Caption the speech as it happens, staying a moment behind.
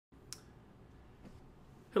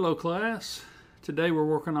Hello class. Today we're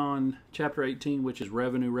working on chapter 18, which is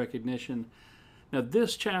revenue recognition. Now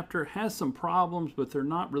this chapter has some problems, but they're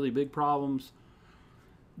not really big problems.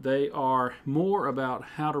 They are more about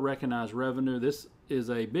how to recognize revenue. This is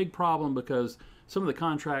a big problem because some of the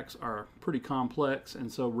contracts are pretty complex, and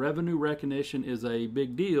so revenue recognition is a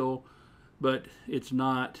big deal, but it's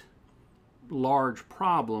not large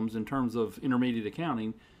problems in terms of intermediate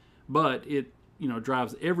accounting, but it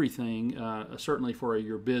drives everything, certainly for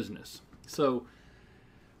your business. So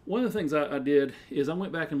one of the things I did is I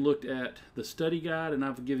went back and looked at the study guide, and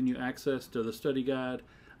I've given you access to the study guide.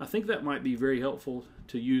 I think that might be very helpful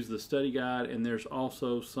to use the study guide, and there's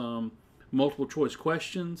also some multiple choice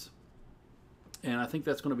questions, and I think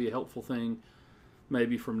that's going to be a helpful thing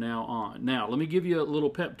maybe from now on. Now let me give you a little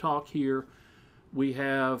pep talk here. We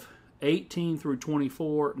have 18 through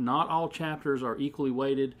 24. Not all chapters are equally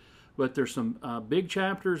weighted, but there's some big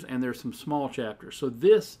chapters and there's some small chapters. So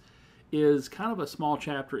this is kind of a small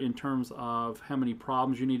chapter in terms of how many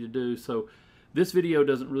problems you need to do. So this video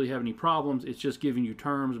doesn't really have any problems. It's just giving you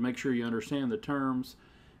terms. Make sure you understand the terms,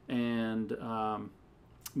 and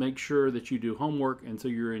make sure that you do homework, and so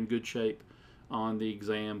you're in good shape on the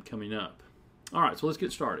exam coming up. All right, so let's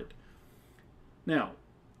get started. Now,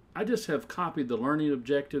 I just have copied the learning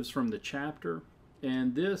objectives from the chapter,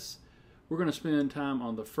 and we're going to spend time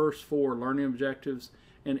on the first 4 learning objectives,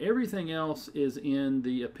 and everything else is in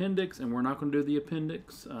the appendix, and we're not going to do the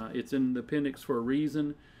appendix. It's in the appendix for a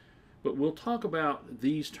reason, but we'll talk about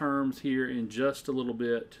these terms here in just a little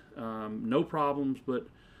bit. No problems, but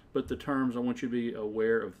the terms, I want you to be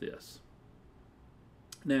aware of this.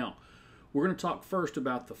 Now, we're going to talk first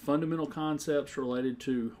about the fundamental concepts related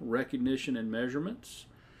to recognition and measurements.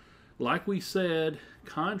 Like we said,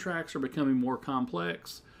 contracts are becoming more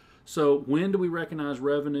complex. So when do we recognize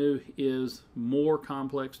revenue is more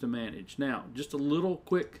complex to manage. Now, just a little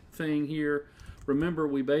quick thing here. Remember,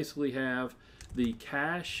 we basically have the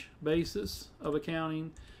cash basis of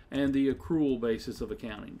accounting and the accrual basis of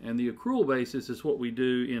accounting. And the accrual basis is what we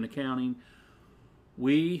do in accounting.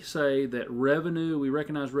 We say that revenue, we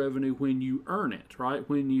recognize revenue when you earn it, right?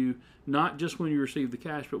 Not just when you receive the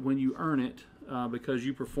cash, but when you earn it because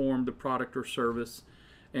you perform the product or service,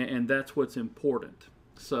 and that's what's important.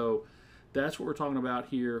 So that's what we're talking about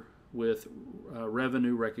here with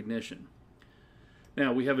revenue recognition.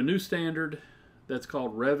 Now we have a new standard that's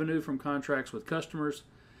called revenue from contracts with customers.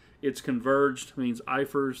 It's converged, means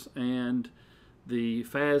IFRS and the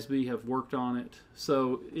FASB have worked on it.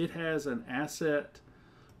 So it has an asset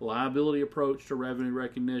liability approach to revenue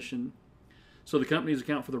recognition. So the companies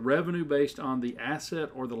account for the revenue based on the asset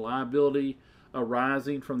or the liability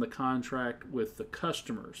arising from the contract with the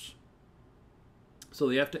customers. So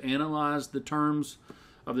they have to analyze the terms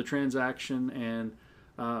of the transaction and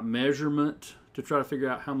measurement to try to figure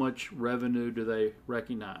out how much revenue do they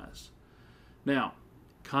recognize. Now,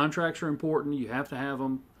 contracts are important. You have to have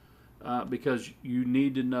them because you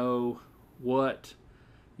need to know what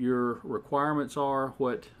your requirements are,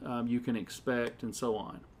 what you can expect, and so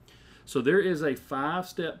on. So there is a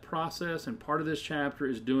 5-step process, and part of this chapter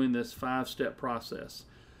is doing this 5-step process.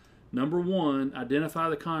 Number 1, identify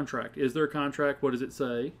the contract. Is there a contract? What does it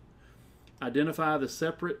say? Identify the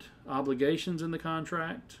separate obligations in the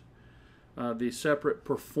contract, the separate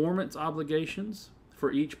performance obligations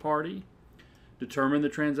for each party. Determine the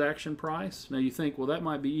transaction price. Now you think, well, that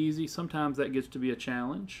might be easy. Sometimes that gets to be a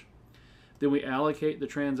challenge. Then we allocate the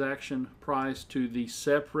transaction price to the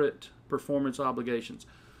separate performance obligations.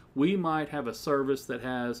 We might have a service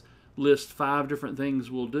that lists 5 different things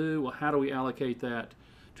we'll do. Well, how do we allocate that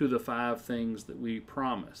to the 5 things that we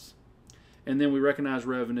promise? And then we recognize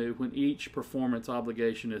revenue when each performance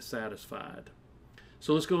obligation is satisfied.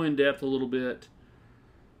 So let's go in depth a little bit.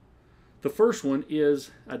 The first one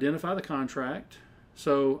is identify the contract.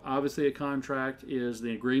 So obviously a contract is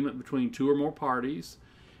the agreement between 2 or more parties.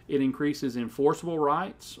 It increases enforceable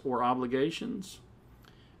rights or obligations,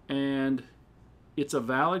 and it's a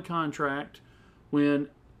valid contract when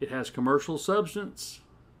it has commercial substance.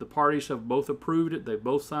 The parties have both approved it, they've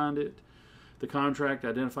both signed it. The contract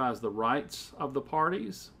identifies the rights of the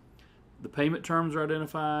parties. The payment terms are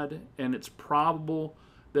identified, and it's probable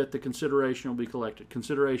that the consideration will be collected.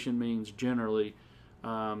 Consideration means generally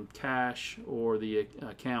cash, or the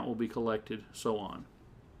account will be collected, so on.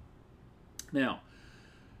 Now,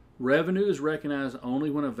 revenue is recognized only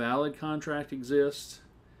when a valid contract exists,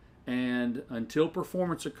 and until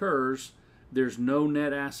performance occurs, there's no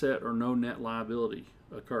net asset or no net liability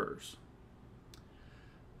occurs.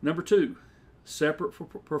 Number 2, separate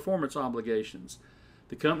performance obligations.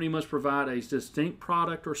 The company must provide a distinct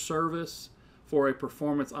product or service for a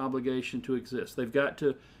performance obligation to exist. They've got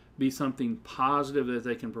to be something positive that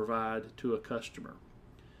they can provide to a customer.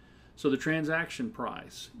 So the transaction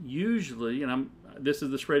price, usually, and this is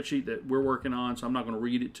the spreadsheet that we're working on, so I'm not going to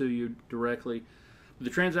read it to you directly. The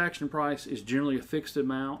transaction price is generally a fixed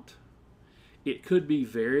amount. It could be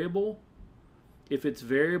variable. If it's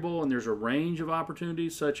variable and there's a range of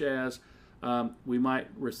opportunities, such as we might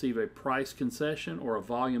receive a price concession or a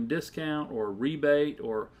volume discount or a rebate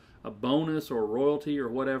or a bonus or a royalty or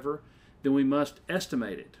whatever, then we must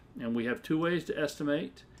estimate it. And we have two ways to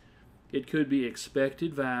estimate. It could be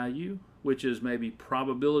expected value, which is maybe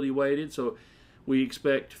probability weighted. So we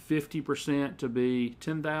expect 50% to be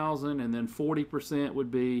 10,000, and then 40%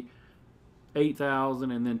 would be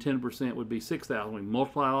 8,000, and then 10% would be 6,000. We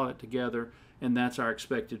multiply all that together, and that's our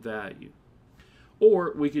expected value.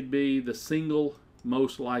 Or we could be the single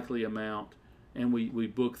most likely amount, and we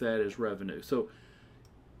book that as revenue. So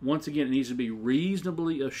once again, it needs to be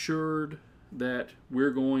reasonably assured that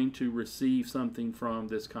we're going to receive something from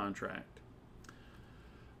this contract.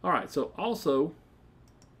 All right, so also,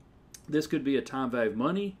 this could be a time value of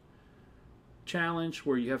money challenge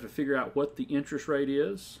where you have to figure out what the interest rate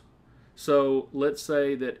is. So let's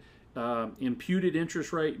say that imputed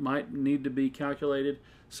interest rate might need to be calculated.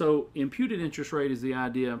 So imputed interest rate is the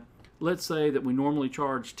idea, let's say that we normally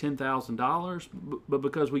charge $10,000, but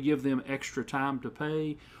because we give them extra time to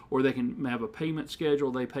pay, or they can have a payment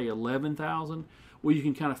schedule, they pay $11,000. Well, you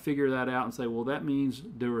can kind of figure that out and say, well, that means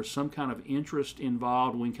there was some kind of interest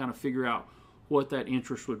involved. We can kind of figure out what that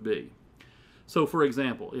interest would be. So, for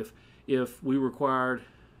example, if we required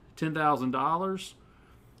 $10,000,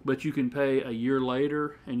 but you can pay a year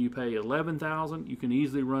later and you pay $11,000, you can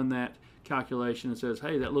easily run that calculation and says,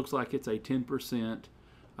 hey, that looks like it's a 10%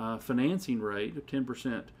 financing rate, a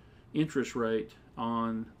 10% interest rate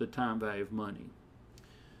on the time value of money.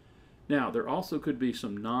 Now, there also could be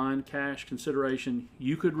some non-cash consideration.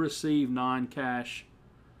 You could receive non-cash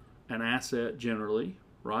an asset generally,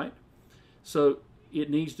 right? So it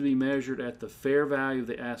needs to be measured at the fair value of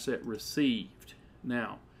the asset received.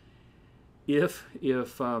 Now, if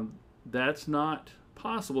that's not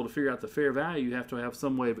possible to figure out the fair value, you have to have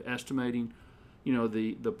some way of estimating,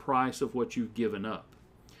 the price of what you've given up.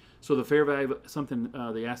 So the fair value of something,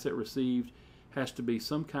 the asset received, has to be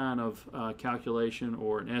some kind of calculation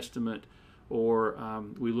or an estimate, or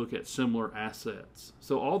we look at similar assets.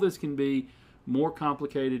 So all this can be more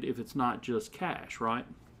complicated if it's not just cash, right?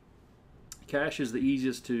 Cash is the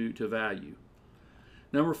easiest to value.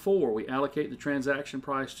 Number 4, we allocate the transaction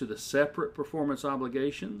price to the separate performance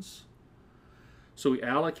obligations. So we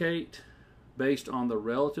allocate based on the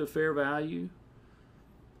relative fair value.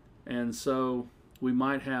 And so we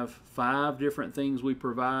might have 5 different things we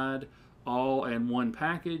provide all in one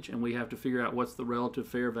package, and we have to figure out what's the relative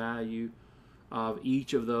fair value of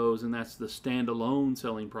each of those, and that's the standalone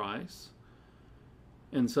selling price.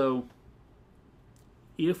 And so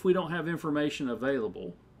if we don't have information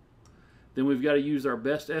available, then we've got to use our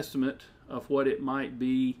best estimate of what it might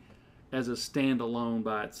be as a standalone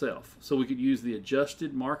by itself. So we could use the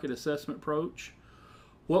adjusted market assessment approach.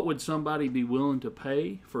 What would somebody be willing to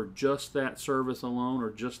pay for just that service alone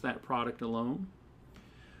or just that product alone?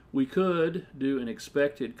 We could do an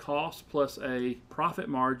expected cost plus a profit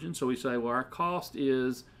margin. So we say, well, our cost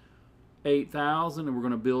is $8,000 and we're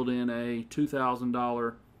going to build in a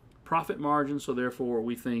 $2,000 profit margin, so therefore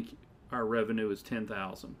we think our revenue is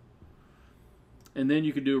 $10,000. And then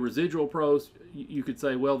you could do a residual approach. You could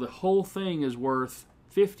say, well, the whole thing is worth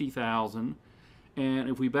 $50,000, and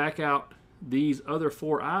if we back out these other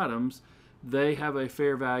 4 items, they have a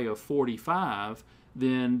fair value of $45,000.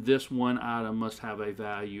 Then this one item must have a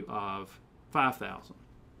value of $5,000.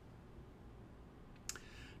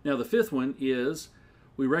 Now the 5th one is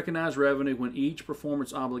we recognize revenue when each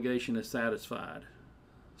performance obligation is satisfied.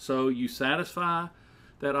 So you satisfy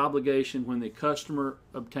that obligation when the customer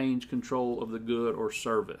obtains control of the good or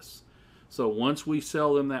service. So once we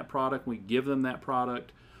sell them that product, we give them that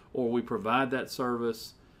product, or we provide that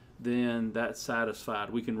service, then that's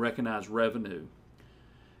satisfied. We can recognize revenue.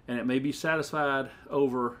 And it may be satisfied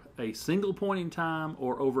over a single point in time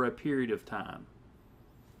or over a period of time.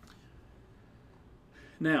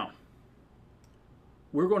 Now,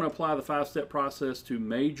 we're going to apply the 5-step process to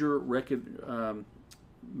major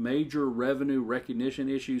revenue recognition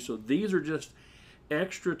issues. So these are just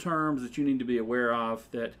extra terms that you need to be aware of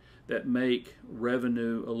that make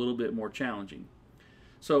revenue a little bit more challenging.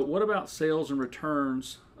 So what about sales and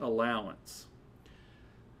returns allowance?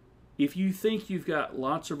 If you think you've got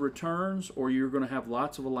lots of returns or you're going to have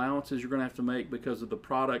lots of allowances you're going to have to make because of the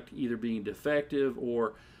product either being defective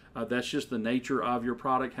or That's just the nature of your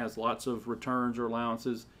product, has lots of returns or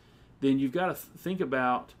allowances. Then you've got to think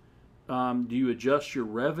about, do you adjust your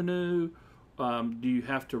revenue? Do you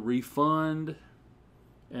have to refund?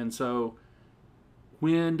 And so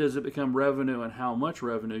when does it become revenue, and how much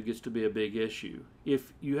revenue gets to be a big issue.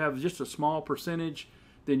 If you have just a small percentage,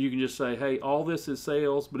 then you can just say, hey, all this is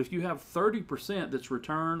sales. But if you have 30% that's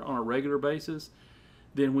returned on a regular basis,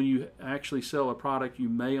 then when you actually sell a product, you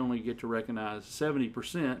may only get to recognize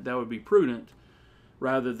 70%. That would be prudent,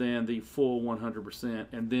 rather than the full 100%,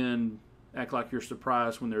 and then act like you're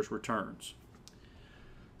surprised when there's returns.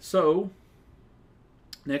 So,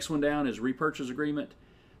 next one down is repurchase agreement.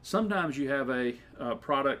 Sometimes you have a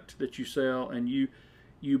product that you sell, and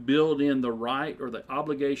you build in the right or the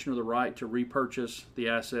obligation or the right to repurchase the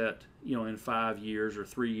asset, in 5 years or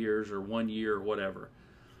 3 years or 1 year or whatever.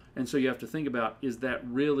 And so you have to think about, is that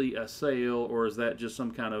really a sale, or is that just some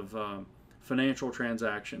kind of financial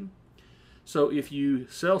transaction? So if you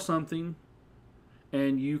sell something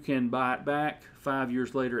and you can buy it back 5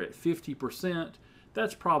 years later at 50%,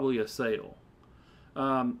 that's probably a sale.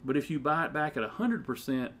 But if you buy it back at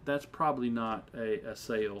 100%, that's probably not a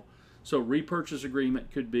sale. So repurchase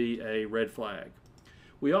agreement could be a red flag.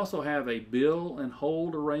 We also have a bill and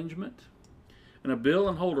hold arrangement. And a bill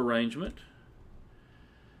and hold arrangement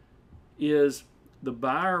is the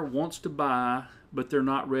buyer wants to buy, but they're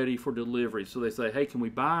not ready for delivery. So they say, hey, can we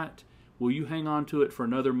buy it? Will you hang on to it for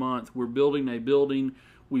another month? We're building a building.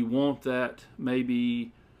 We want that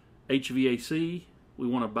maybe HVAC. We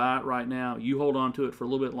want to buy it right now. You hold on to it for a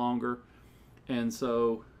little bit longer. And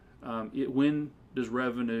so when does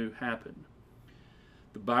revenue happen?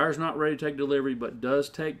 The buyer's not ready to take delivery, but does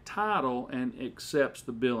take title and accepts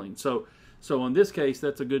the billing. So in this case,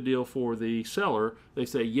 that's a good deal for the seller. They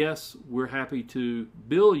say, yes, we're happy to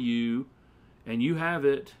bill you, and you have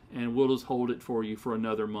it, and we'll just hold it for you for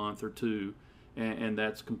another month or two, and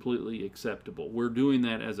that's completely acceptable. We're doing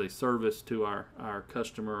that as a service to our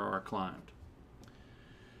customer or our client.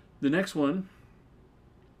 The next one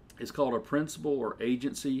is called a principal or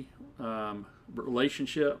agency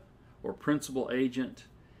relationship, or principal agent.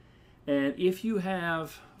 And if you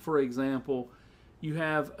have, for example, you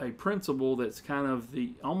have a principal that's kind of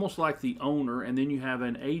almost like the owner, and then you have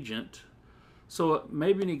an agent. So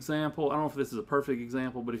maybe an example, I don't know if this is a perfect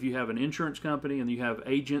example, but if you have an insurance company and you have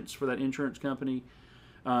agents for that insurance company,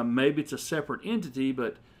 maybe it's a separate entity,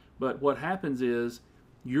 but what happens is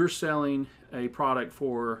you're selling a product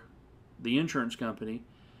for the insurance company,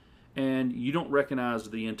 and you don't recognize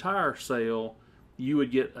the entire sale. You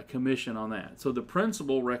would get a commission on that. So the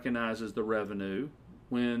principal recognizes the revenue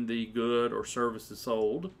when the good or service is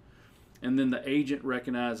sold, and then the agent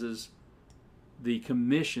recognizes the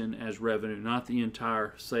commission as revenue, not the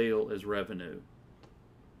entire sale as revenue.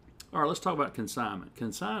 All right, let's talk about consignment.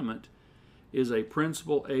 Consignment is a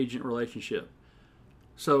principal-agent relationship.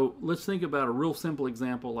 So let's think about a real simple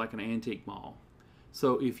example like an antique mall.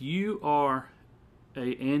 So if you are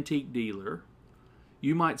an antique dealer,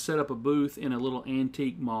 you might set up a booth in a little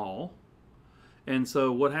antique mall. And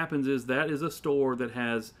so what happens is that is a store that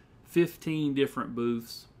has 15 different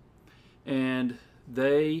booths, and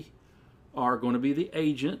they are going to be the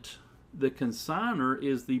agent. The consignor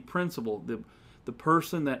is the principal, the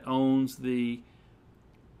person that owns the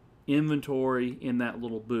inventory in that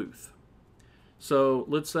little booth. So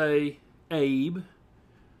let's say Abe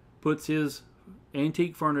puts his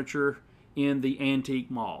antique furniture in the antique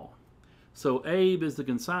mall. So Abe is the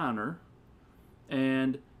consignor,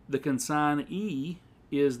 and the consignee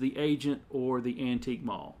is the agent or the antique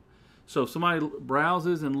mall. So if somebody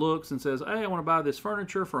browses and looks and says, hey, I want to buy this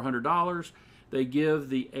furniture for $100, they give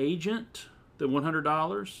the agent the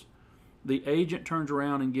 $100. The agent turns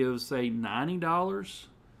around and gives, say, $90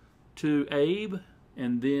 to Abe,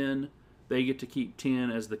 and then they get to keep 10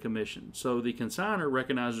 as the commission. So the consignor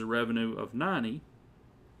recognizes revenue of $90,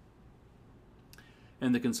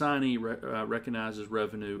 and the consignee recognizes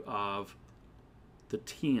revenue of the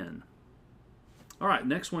 10. All right,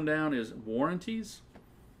 next one down is warranties.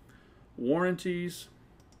 Warranties,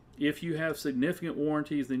 if you have significant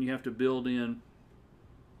warranties, then you have to build in,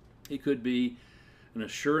 it could be an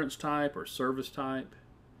assurance type or service type.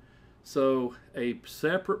 So a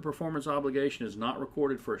separate performance obligation is not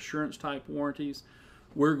recorded for assurance type warranties.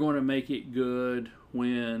 We're going to make it good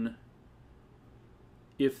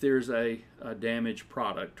if there's a damaged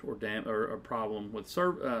product or a problem with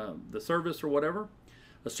the service or whatever.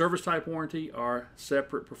 A service type warranty are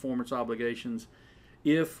separate performance obligations.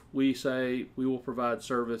 If we say we will provide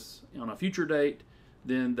service on a future date,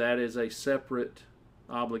 then that is a separate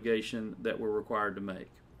obligation that we're required to make.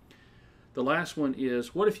 The last one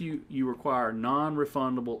is, what if you require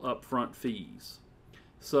non-refundable upfront fees?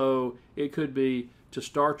 So it could be to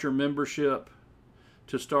start your membership,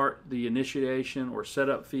 to start the initiation or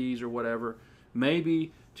setup fees or whatever.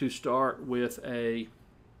 Maybe to start with a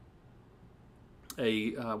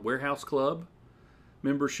warehouse club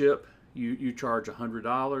membership, you charge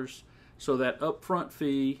 $100. So that upfront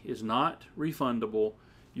fee is not refundable.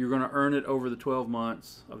 You're going to earn it over the 12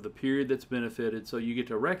 months of the period that's benefited. So you get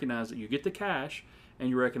to recognize that you get the cash and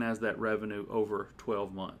you recognize that revenue over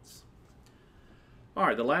 12 months. All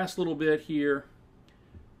right, the last little bit here,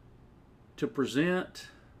 to present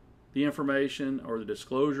the information or the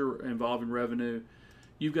disclosure involving revenue,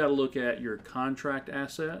 you've got to look at your contract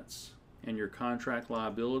assets and your contract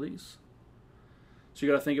liabilities. So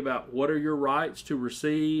you got to think about what are your rights to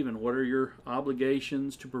receive and what are your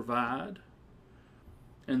obligations to provide.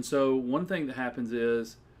 And so one thing that happens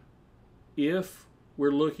is, if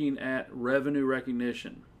we're looking at revenue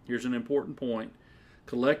recognition, here's an important point: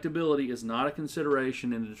 collectability is not a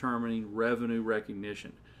consideration in determining revenue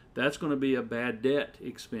recognition. That's going to be a bad debt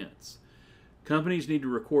expense. Companies need to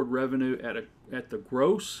record revenue at the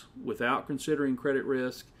gross without considering credit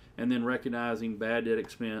risk and then recognizing bad debt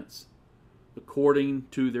expense according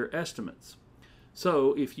to their estimates.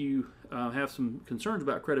 So if you have some concerns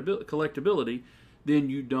about collectability, then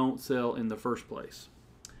you don't sell in the first place.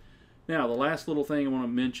 Now, the last little thing I want to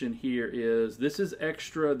mention here is, this is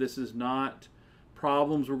extra. This is not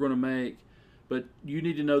problems we're going to make, but you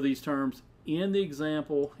need to know these terms. In the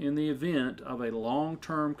example, in the event of a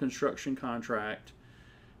long-term construction contract,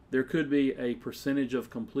 there could be a percentage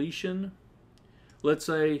of completion. Let's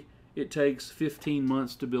say it takes 15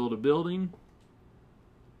 months to build a building.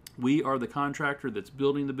 We are the contractor that's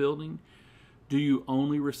building the building. Do you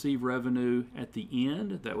only receive revenue at the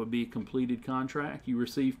end? That would be a completed contract. You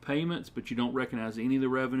receive payments, but you don't recognize any of the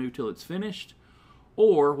revenue till it's finished.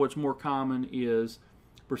 Or what's more common is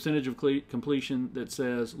percentage of completion that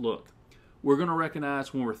says, look, we're going to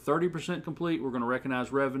recognize when we're 30% complete, we're going to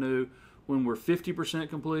recognize revenue. When we're 50%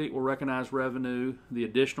 complete, we'll recognize revenue, the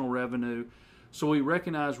additional revenue. So we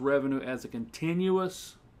recognize revenue as a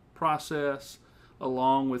continuous process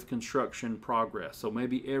along with construction progress. So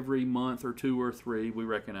maybe every month or 2 or 3 we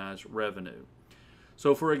recognize revenue.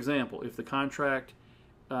 So for example, if the contract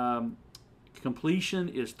completion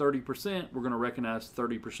is 30%, we're going to recognize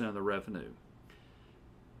 30% of the revenue.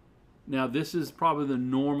 Now this is probably the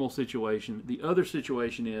normal situation. The other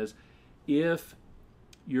situation is, if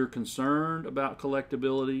you're concerned about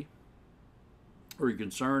collectability or you're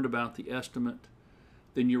concerned about the estimate,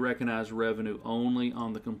 then you recognize revenue only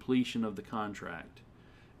on the completion of the contract.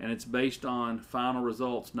 And it's based on final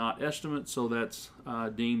results, not estimates, so that's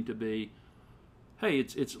deemed to be, hey,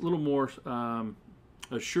 it's a little more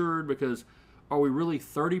assured, because are we really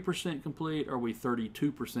 30% complete? Are we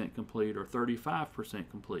 32% complete or 35%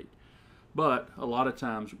 complete? But a lot of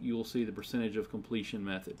times you'll see the percentage of completion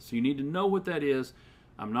method. So you need to know what that is.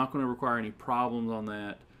 I'm not going to require any problems on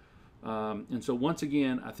that. And so once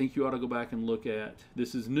again, I think you ought to go back and look at,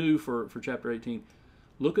 this is new for Chapter 18,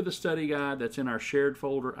 look at the study guide that's in our shared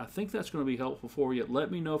folder. I think that's going to be helpful for you. Let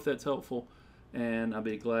me know if that's helpful, and I'll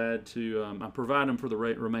be glad to provide them for the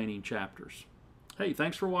remaining chapters. Hey,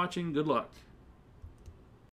 thanks for watching. Good luck.